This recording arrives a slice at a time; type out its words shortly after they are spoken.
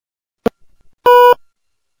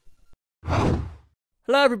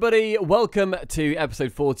Hello everybody, welcome to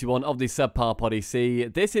episode 41 of the Subpar Poddy C.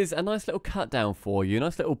 This is a nice little cut down for you, a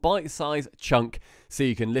nice little bite-sized chunk so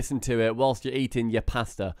you can listen to it whilst you're eating your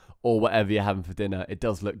pasta or whatever you're having for dinner. It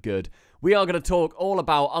does look good. We are going to talk all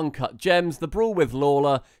about Uncut Gems, the Brawl with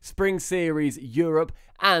Lawler, Spring Series Europe,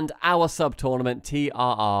 and our sub-tournament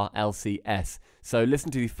TRR-LCS. So listen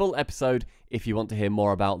to the full episode if you want to hear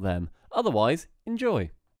more about them. Otherwise, enjoy.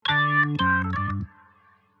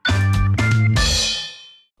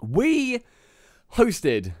 We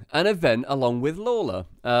hosted an event along with Lawler,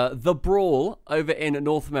 the Brawl over in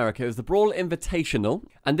North America. It was the Brawl Invitational,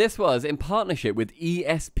 and this was in partnership with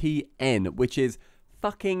ESPN, which is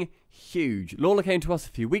fucking huge. Lawler came to us a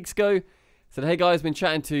few weeks ago, said, hey guys, been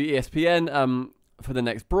chatting to ESPN for the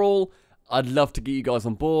next Brawl. I'd love to get you guys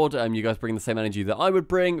on board. You guys bring the same energy that I would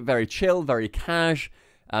bring, very chill, very cash.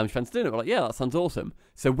 Fancy doing it? We're like, yeah, that sounds awesome.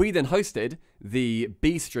 So we then hosted the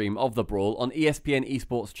B stream of the Brawl on ESPN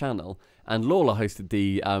Esports channel, and Lawler hosted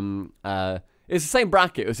the it was the same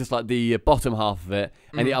bracket. It was just like the bottom half of it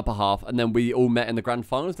and the upper half, and then we all met in the grand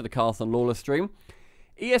finals to the cast on Lawler stream.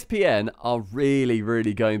 ESPN are really,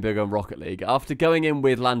 really going big on Rocket League. After going in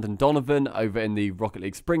with Landon Donovan over in the Rocket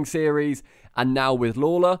League Spring Series, and now with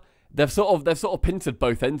Lawler, they've sort of pincered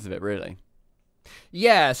both ends of it, really.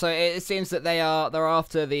 Yeah, so it seems that they're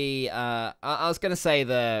after the I was going to say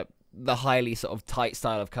the highly sort of tight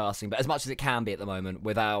style of casting, but as much as it can be at the moment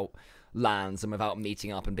without lands and without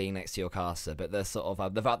meeting up and being next to your caster, but they're sort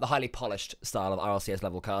of the highly polished style of RLCS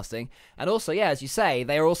level casting. And also, yeah, as you say,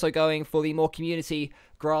 they are also going for the more community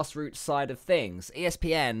grassroots side of things.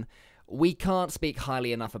 ESPN, we can't speak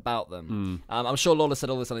highly enough about them. I'm sure Lawler said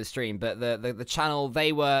all this on his stream, but the channel,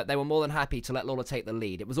 they were more than happy to let Lawler take the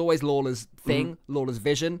lead. It was always Lawler's thing, Lawler's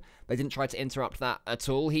vision. They didn't try to interrupt that at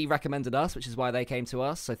all. He recommended us, which is why they came to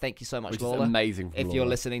us. So thank you so much, Which Lawler. is amazing if Lawler. You're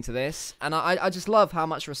listening to this. And I just love how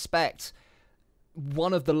much respect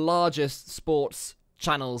one of the largest sports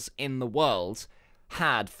channels in the world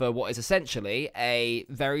had for what is essentially a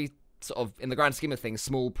very sort of, in the grand scheme of things,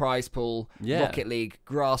 small prize pool, Rocket League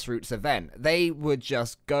grassroots event. They would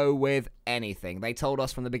just go with anything. They told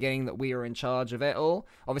us from the beginning that we were in charge of it all.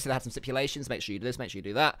 Obviously, they had some stipulations. Make sure you do this, make sure you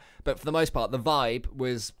do that. But for the most part, the vibe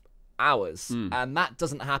was ours. And that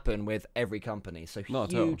doesn't happen with every company. So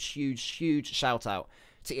huge shout out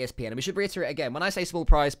to ESPN. And we should reiterate again, when I say small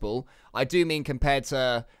prize pool, I do mean compared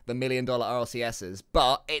to the $1 million RLCSs.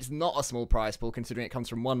 But it's not a small prize pool considering it comes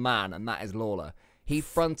from one man, and that is Lawler. He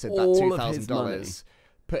fronted that $2,000,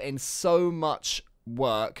 put in so much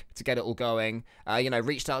work to get it all going,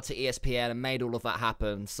 reached out to ESPN and made all of that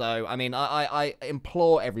happen. So, I mean, I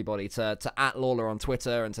implore everybody to @ Lawler on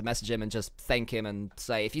Twitter and to message him and just thank him and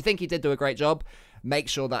say, if you think he did do a great job, make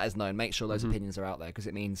sure that is known. Make sure those opinions are out there, because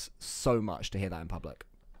it means so much to hear that in public.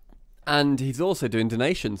 And he's also doing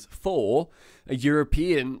donations for a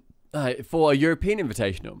European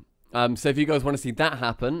invitational. So if you guys want to see that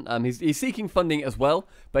happen, he's seeking funding as well,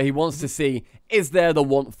 but he wants to see, is there the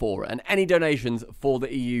want for it? And any donations for the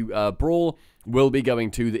EU Brawl will be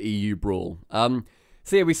going to the EU Brawl.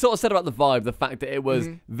 So yeah, we sort of said about the vibe, the fact that it was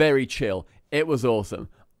very chill. It was awesome.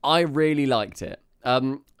 I really liked it.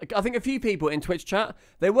 I think a few people in Twitch chat,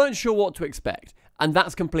 they weren't sure what to expect. And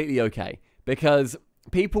that's completely okay, because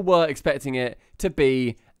people were expecting it to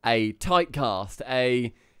be a tight cast,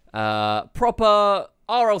 a proper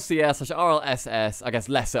RLCS/RLSS, I guess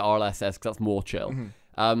lesser RLSS, because that's more chill,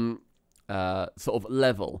 sort of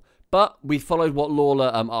level. But we followed what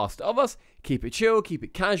Lawler asked of us. Keep it chill, keep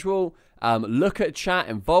it casual, look at chat,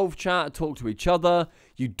 involve chat, talk to each other.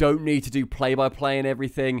 You don't need to do play-by-play and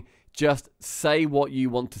everything. Just say what you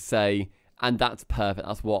want to say, and that's perfect.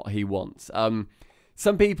 That's what he wants.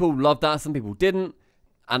 Some people loved that, some people didn't.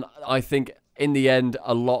 And I think, in the end,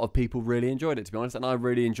 a lot of people really enjoyed it, to be honest, and I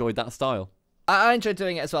really enjoyed that style. I enjoyed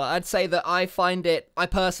doing it as well. I'd say that I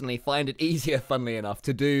personally find it easier, funnily enough,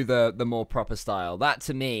 to do the more proper style. That,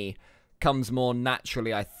 to me, comes more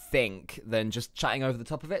naturally, I think, than just chatting over the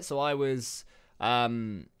top of it. So I was, I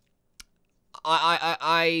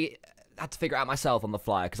had to figure it out myself on the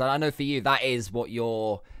fly, because I know for you, that is what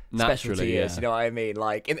your specialty is, you know what I mean?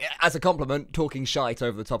 Like, as a compliment, talking shite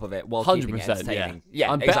over the top of it while keeping it entertaining.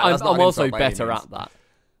 Yeah, exactly. I'm also better at that.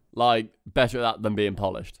 Like, better at that than being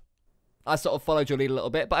polished. I sort of followed your lead a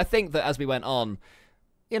little bit, but I think that as we went on,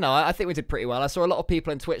 I think we did pretty well. I saw a lot of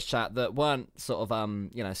people in Twitch chat that weren't sort of,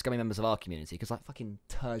 scummy members of our community, because, like, fucking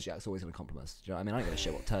Terziak's always going to compliment us. Do you know what I mean? I don't give a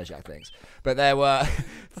shit what Terziak thinks. But there were...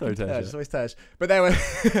 Sorry, Terziak. It's always Terz. But there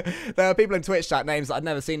were people in Twitch chat, names that I'd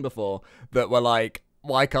never seen before, that were like,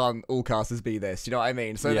 why can't all casters be this? You know what I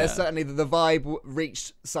mean? So there's certainly the vibe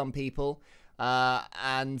reached some people,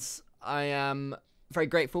 and I am very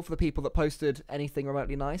grateful for the people that posted anything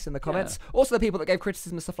remotely nice in the comments. Also, the people that gave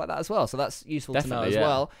criticism and stuff like that as well. So that's useful to know as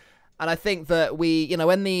well. And I think that we, you know,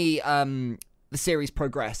 when the series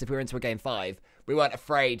progressed, if we were into a game 5, we weren't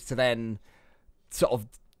afraid to then sort of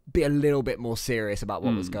be a little bit more serious about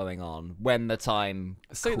what was going on when the time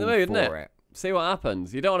called for it. See what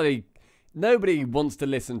happens. You don't want to be... Nobody wants to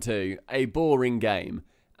listen to a boring game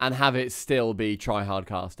and have it still be try-hard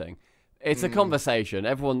casting. It's a conversation.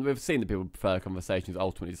 We've seen that people prefer conversations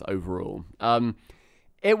ultimately just overall.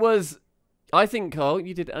 It was... I think, Carl,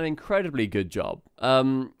 you did an incredibly good job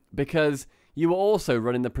because you were also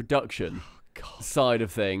running the production side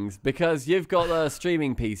of things because you've got a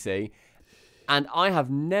streaming PC, and I have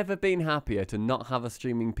never been happier to not have a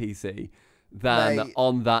streaming PC than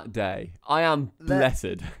on that day. I am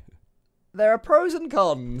blessed. There are pros and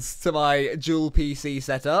cons to my dual PC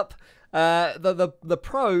setup. The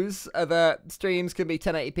pros are that streams can be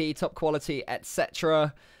 1080p, top quality,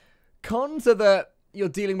 etc. Cons are that you're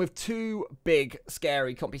dealing with 2 big,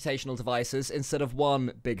 scary computational devices instead of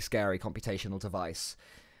 1 big, scary computational device.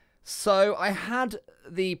 So I had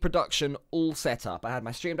the production all set up. I had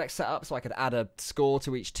my Stream Deck set up so I could add a score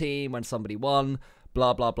to each team when somebody won,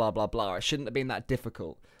 blah, blah, blah, blah, blah. It shouldn't have been that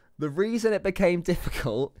difficult. The reason it became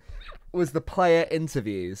difficult was the player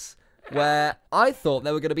interviews, where I thought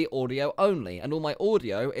they were going to be audio only, and all my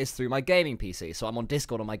audio is through my gaming PC. So I'm on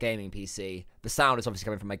Discord on my gaming PC. The sound is obviously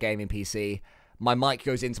coming from my gaming PC. My mic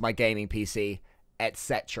goes into my gaming PC,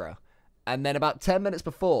 etc. And then about 10 minutes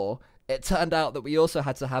before, it turned out that we also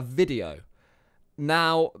had to have video.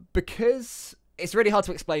 Now, because it's really hard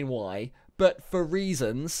to explain why, but for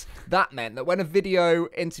reasons, that meant that when a video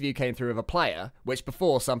interview came through of a player, which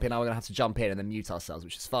before Stumpy and I were going to have to jump in and then mute ourselves,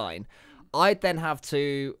 which is fine, I'd then have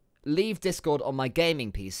to leave Discord on my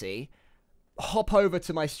gaming PC, hop over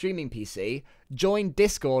to my streaming PC, join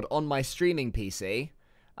Discord on my streaming PC,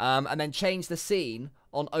 and then change the scene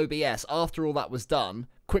on OBS after all that was done,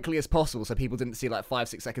 quickly as possible so people didn't see like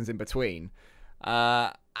 5-6 seconds in between.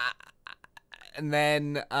 And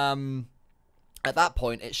then at that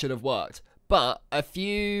point, it should have worked. But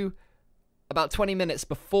about 20 minutes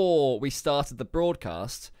before we started the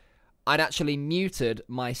broadcast, I'd actually muted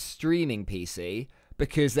my streaming PC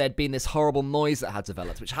because there'd been this horrible noise that had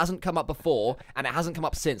developed, which hasn't come up before, and it hasn't come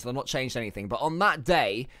up since, and I've not changed anything. But on that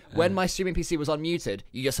day, when my streaming PC was unmuted,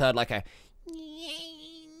 you just heard like a...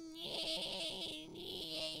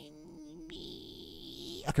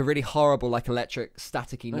 like a really horrible, like, electric,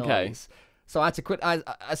 staticky noise. Okay. So I had to quit. I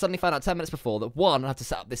suddenly found out 10 minutes before that, 1, I had to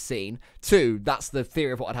set up this scene. 2, that's the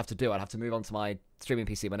theory of what I'd have to do. I'd have to move on to my streaming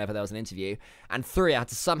PC whenever there was an interview. And 3, I had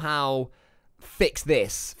to somehow fix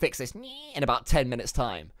this in about 10 minutes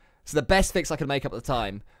time. So the best fix I could make up at the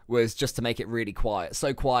time was just to make it really quiet.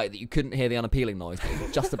 So quiet that you couldn't hear the unappealing noise, but you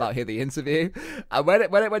could just about hear the interview. And when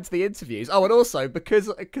it went to the interviews, oh, and also,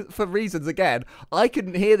 because for reasons, again, I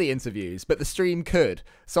couldn't hear the interviews, but the stream could.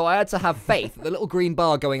 So I had to have faith that the little green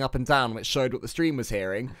bar going up and down, which showed what the stream was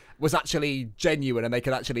hearing, was actually genuine and they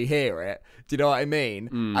could actually hear it. Do you know what I mean?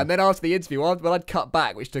 And then after the interview, when I'd cut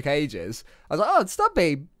back, which took ages, I was like, oh,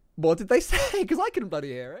 Stumpy, what did they say? Because I couldn't bloody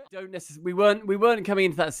hear it. Don't necessarily. We weren't coming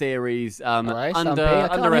into that series right, Stumpy, I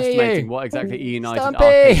can't underestimating what exactly E United Stumpy.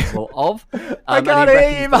 are capable of. I can't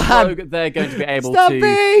hear you, man. They're going to be able Stumpy.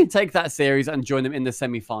 to take that series and join them in the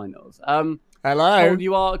semi-finals. Hello.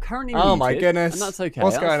 You are currently muted, oh my goodness. and that's okay.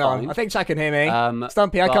 What's that's going fine. on? I think Jack can hear me.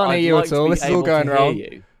 Stumpy, I but can't hear I'd you like at all. to be This is all able going to wrong. hear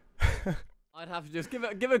you. I'd have to just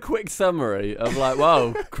give a quick summary of like,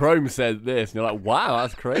 wow, Chrome said this, and you're like, wow,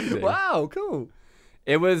 that's crazy. Wow, cool.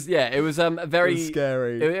 It was very It was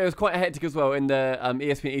scary. It was quite hectic as well in the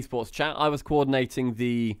ESPN Esports chat. I was coordinating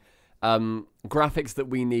the graphics that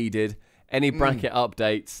we needed, any bracket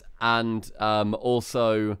updates, and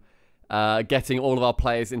also getting all of our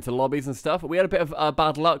players into lobbies and stuff. We had a bit of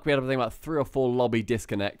bad luck. We had everything about 3 or 4 lobby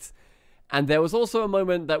disconnects, and there was also a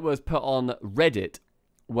moment that was put on Reddit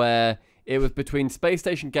where it was between Space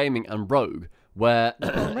Station Gaming and Rogue, where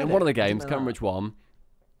in one of the games, can't remember which one,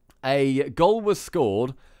 a goal was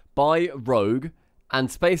scored by Rogue,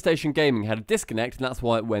 and Space Station Gaming had a disconnect, and that's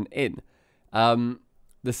why it went in.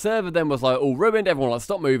 The server then was like, all ruined, everyone like,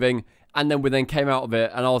 stop moving, and then we then came out of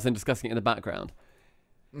it, and I was then discussing it in the background.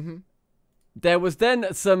 There was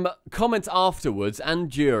then some comments afterwards and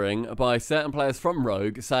during by certain players from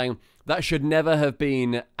Rogue saying that should never have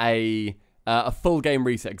been a full game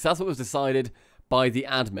reset, because that's what was decided by the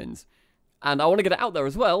admins. And I want to get it out there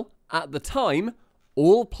as well, at the time,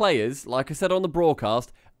 all players, like I said on the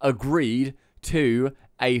broadcast, agreed to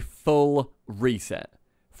a full reset.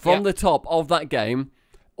 From the top of that game,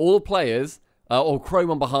 all players, or Chrome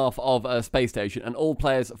on behalf of Space Station, and all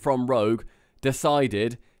players from Rogue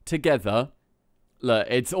decided together, look,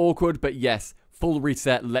 it's awkward, but yes, full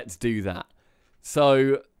reset, let's do that.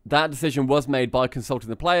 So that decision was made by consulting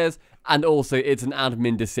the players, and also it's an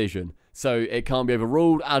admin decision. So it can't be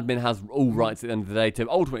overruled. Admin has all rights at the end of the day to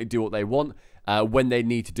ultimately do what they want when they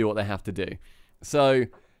need to do what they have to do. So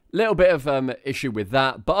little bit of issue with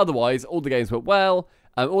that, but otherwise all the games went well.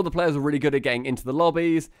 All the players were really good at getting into the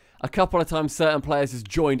lobbies. A couple of times certain players just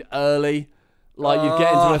joined early. Like you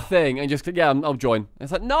get into a thing and just, yeah, I'll join. And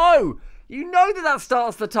it's like, no, you know that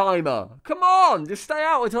starts the timer. Come on, just stay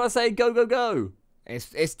out until I say go, go, go.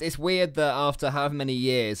 It's weird that after however many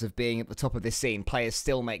years of being at the top of this scene, players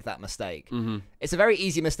still make that mistake. It's a very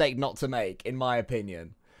easy mistake not to make, in my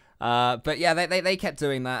opinion. But yeah, they kept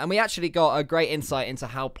doing that. And we actually got a great insight into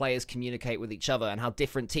how players communicate with each other and how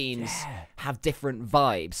different teams have different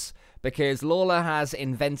vibes. Because Lawler has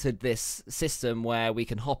invented this system where we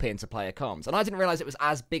can hop into player comms. And I didn't realize it was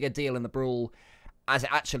as big a deal in the Brawl as it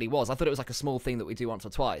actually was. I thought it was like a small thing that we do once or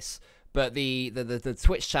twice. But the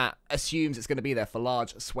Twitch chat assumes it's going to be there for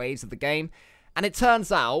large swathes of the game. And it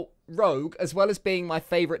turns out Rogue, as well as being my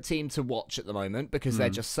favourite team to watch at the moment, because they're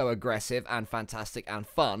just so aggressive and fantastic and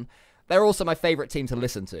fun, they're also my favourite team to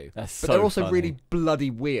listen to. But they're also really bloody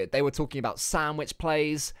weird. They were talking about sandwich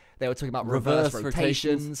plays. They were talking about reverse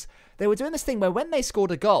rotations. They were doing this thing where when they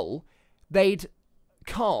scored a goal, they'd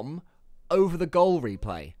come over the goal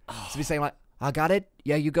replay. So be saying like, I got it.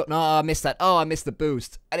 Yeah, you got. No, I missed that. Oh, I missed the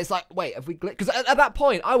boost. And it's like, wait, have we glitched? Because at that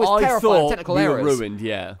point, I was terrified of technical errors. Were ruined,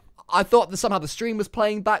 yeah. I thought that somehow the stream was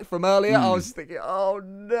playing back from earlier. I was thinking, oh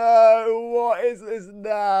no, what is this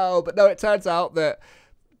now? But no, it turns out that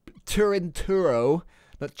Turinturo,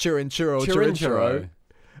 not Turinturo,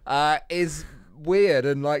 is weird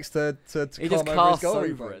and likes to he just casts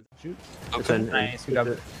over it. Shoot. Okay. Nice, we got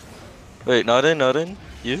it. Wait, not in?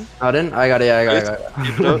 You? Not in? I got it, yeah, I got it.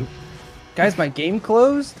 Keep it up. Guys, my game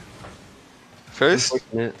closed? First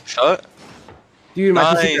shot? Dude, my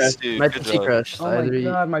Nice, PC crashed. dude, My good PC job. crashed. Oh my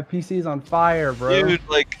god, my PC's on fire, bro. Dude,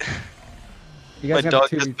 like, You my guys dog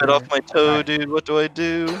just bit off my toe, dude. What do I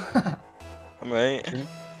do? I'm right.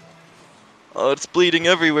 Oh, it's bleeding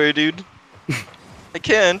everywhere, dude. I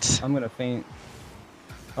can't. I'm gonna faint.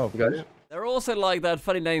 Oh, You got it? They're also like, they had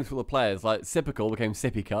funny names for the players. Like, Sipical became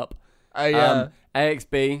Sippy Cup. Yeah.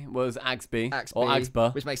 AXB was Axby, or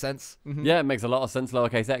Axba. Which makes sense. Yeah, it makes a lot of sense,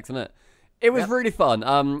 lowercase x, doesn't it? It was really fun.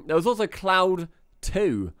 There was also Cloud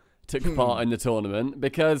 2 took part in the tournament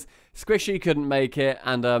because Squishy couldn't make it,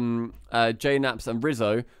 and J-Naps and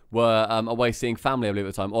Rizzo were away seeing family, I believe,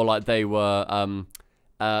 at the time, or like they were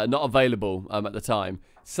not available at the time.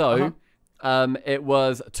 So it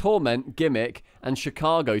was Torment, Gimmick, and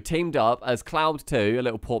Chicago teamed up as Cloud 2, a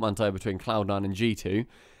little portmanteau between Cloud9 and G2,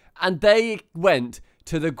 and they went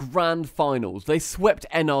to the grand finals. They swept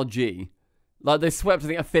NRG. Like, they swept, I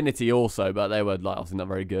think, Affinity also, but they were, like, obviously not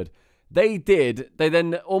very good. They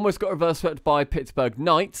then almost got reverse swept by Pittsburgh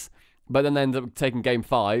Knights, but then they ended up taking Game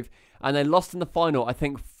 5, and they lost in the final, I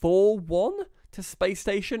think, 4-1 to Space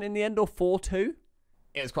Station in the end, or 4-2?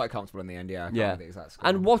 It was quite comfortable in the end, yeah. I can't Yeah. remember the exact score.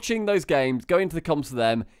 And watching those games, going to the comms for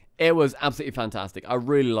them, it was absolutely fantastic. I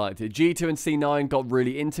really liked it. G2 and C9 got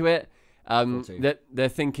really into it. They're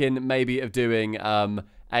thinking maybe of doing a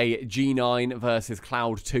G9 versus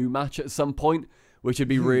Cloud 2 match at some point, which would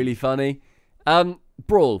be really funny.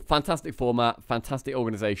 Brawl, fantastic format, fantastic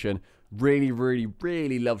organization. Really, really,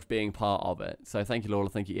 really loved being part of it. So thank you, Lawler.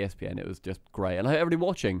 Thank you, ESPN. It was just great. And I hope everybody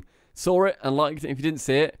watching saw it and liked it. If you didn't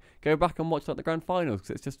see it, go back and watch like the grand finals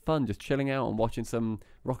because it's just fun, just chilling out and watching some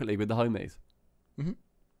Rocket League with the homies.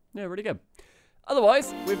 Yeah, really good.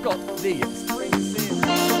 Otherwise, we've got the Spring Sim.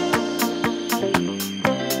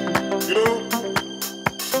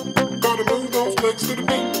 Gotta move those legs to the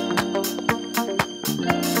beat.